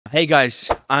Hey guys,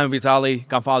 I'm Vitaly,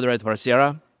 co-founder at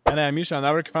Parsera. And I'm Misha,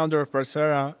 another founder of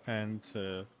Parsera.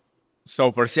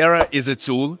 So Parsera is a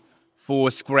tool for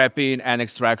scraping and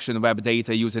extraction web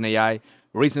data using AI.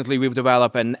 Recently, we've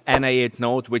developed an n8n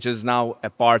node, which is now a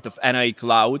part of n8n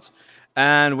Cloud.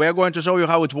 And we're going to show you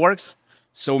how it works.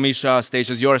 So Misha, stage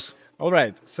is yours. All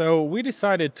right, so we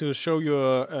decided to show you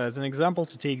as an example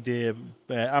to take the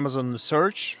Amazon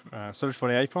search for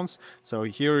the iPhones. So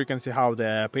here you can see how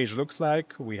the page looks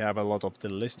like. We have a lot of the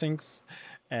listings,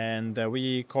 and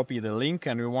we copy the link,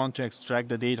 and we want to extract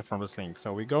the data from this link.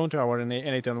 So we go into our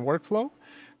n8n workflow.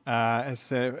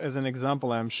 As an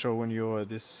example, I'm showing you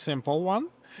this simple one.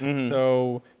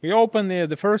 So we open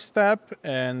the first step,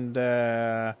 and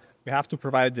we have to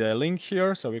provide the link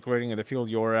here. So we're creating the field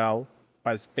URL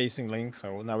by spacing link.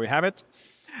 So now we have it.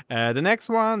 The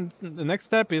next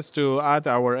step is to add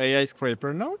our AI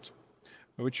scraper node,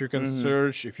 which you can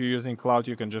search. If you're using cloud,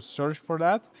 you can just search for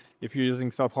that. If you're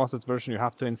using self-hosted version, you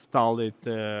have to install it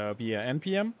via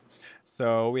npm.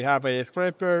 So we have a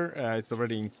scraper, it's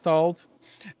already installed.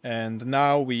 And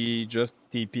now we just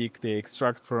depict the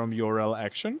extract from URL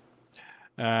action.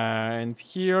 And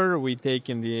here we take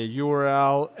in the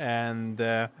URL, and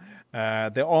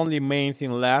the only main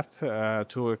thing left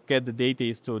to get the data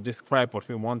is to describe what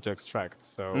we want to extract.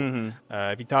 So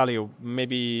Vitaly,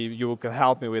 maybe you can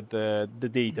help me with the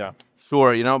data.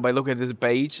 Sure, by looking at this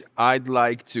page, I'd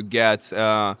like to get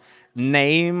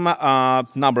name,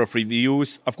 number of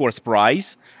reviews, of course,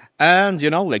 price, and,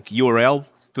 like URL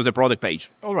to the product page.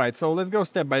 All right, so let's go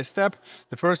step by step.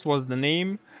 The first was the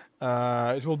name.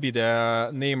 It will be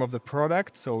the name of the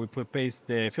product. So we paste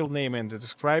the field name and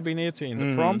describing it in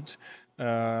the prompt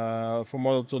for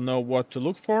model to know what to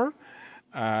look for.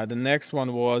 The next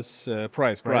one was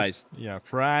price, right? Price. Yeah,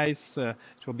 price. It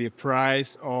will be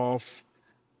price of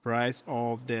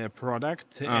the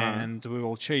product, and we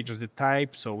will change the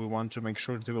type. So we want to make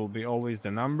sure it will be always the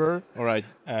number. All right.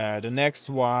 The next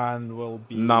one will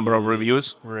be Number of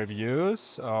reviews.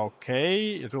 Reviews.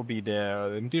 Okay, it will be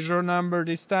the integer number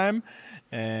this time,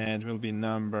 and it will be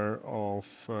number of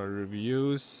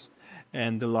reviews.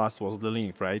 And the last was the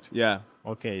link, right? Yeah.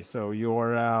 Okay, so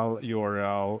URL,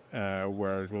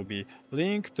 where it will be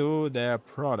link to the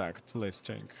product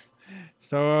listing.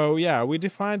 So yeah, we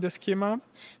defined the schema.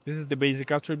 This is the basic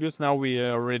attributes. Now we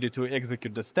are ready to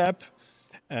execute the step.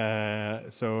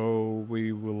 So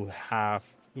we will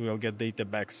get data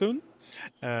back soon.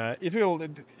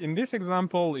 In this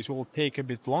example, it will take a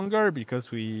bit longer because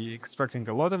we extracting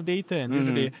a lot of data, and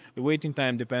usually the waiting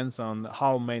time depends on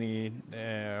how many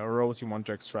rows you want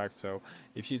to extract. So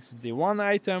if it's the one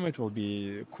item, it will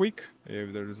be quick.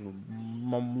 If there is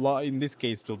in this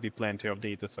case, it will be plenty of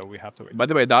data, so we have to wait. By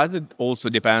the way, does it also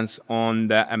depends on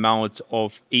the amount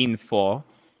of info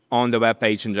on the web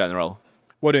page in general?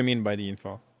 What do you mean by the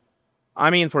info?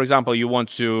 I mean, for example, you want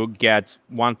to get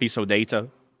one piece of data.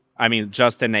 I mean,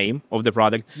 just the name of the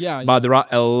product. Yeah. But there are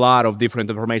a lot of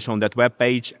different information on that web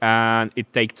page, and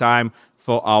it takes time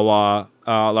for our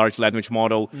large language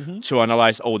model to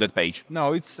analyze all that page.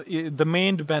 No, the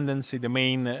main dependency. The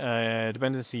main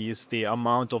dependency is the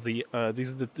amount of the.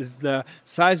 This is the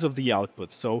size of the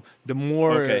output. So the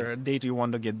more data you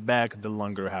want to get back, the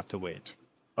longer you have to wait.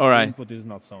 All right. The input is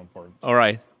not so important. All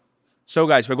right. So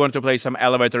guys, we're going to play some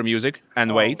elevator music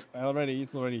and wait.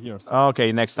 It's already here. So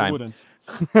Okay, next time. wouldn't.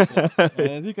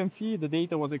 As you can see, the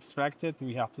data was extracted.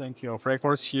 We have plenty of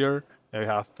records here. We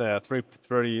have three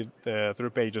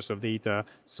pages of data,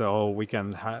 so we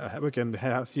can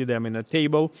see them in a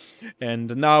table.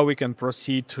 And now we can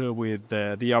proceed with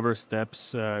the other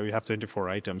steps. We have 24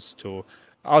 items to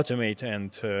automate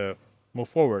and move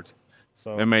forward.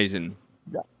 So Amazing.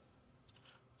 yeah.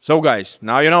 So guys,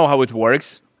 now you know how it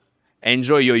works.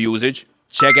 Enjoy your usage.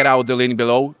 Check it out, the link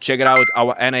below. Check it out,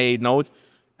 our n8n node,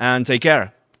 and take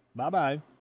care. Bye-bye.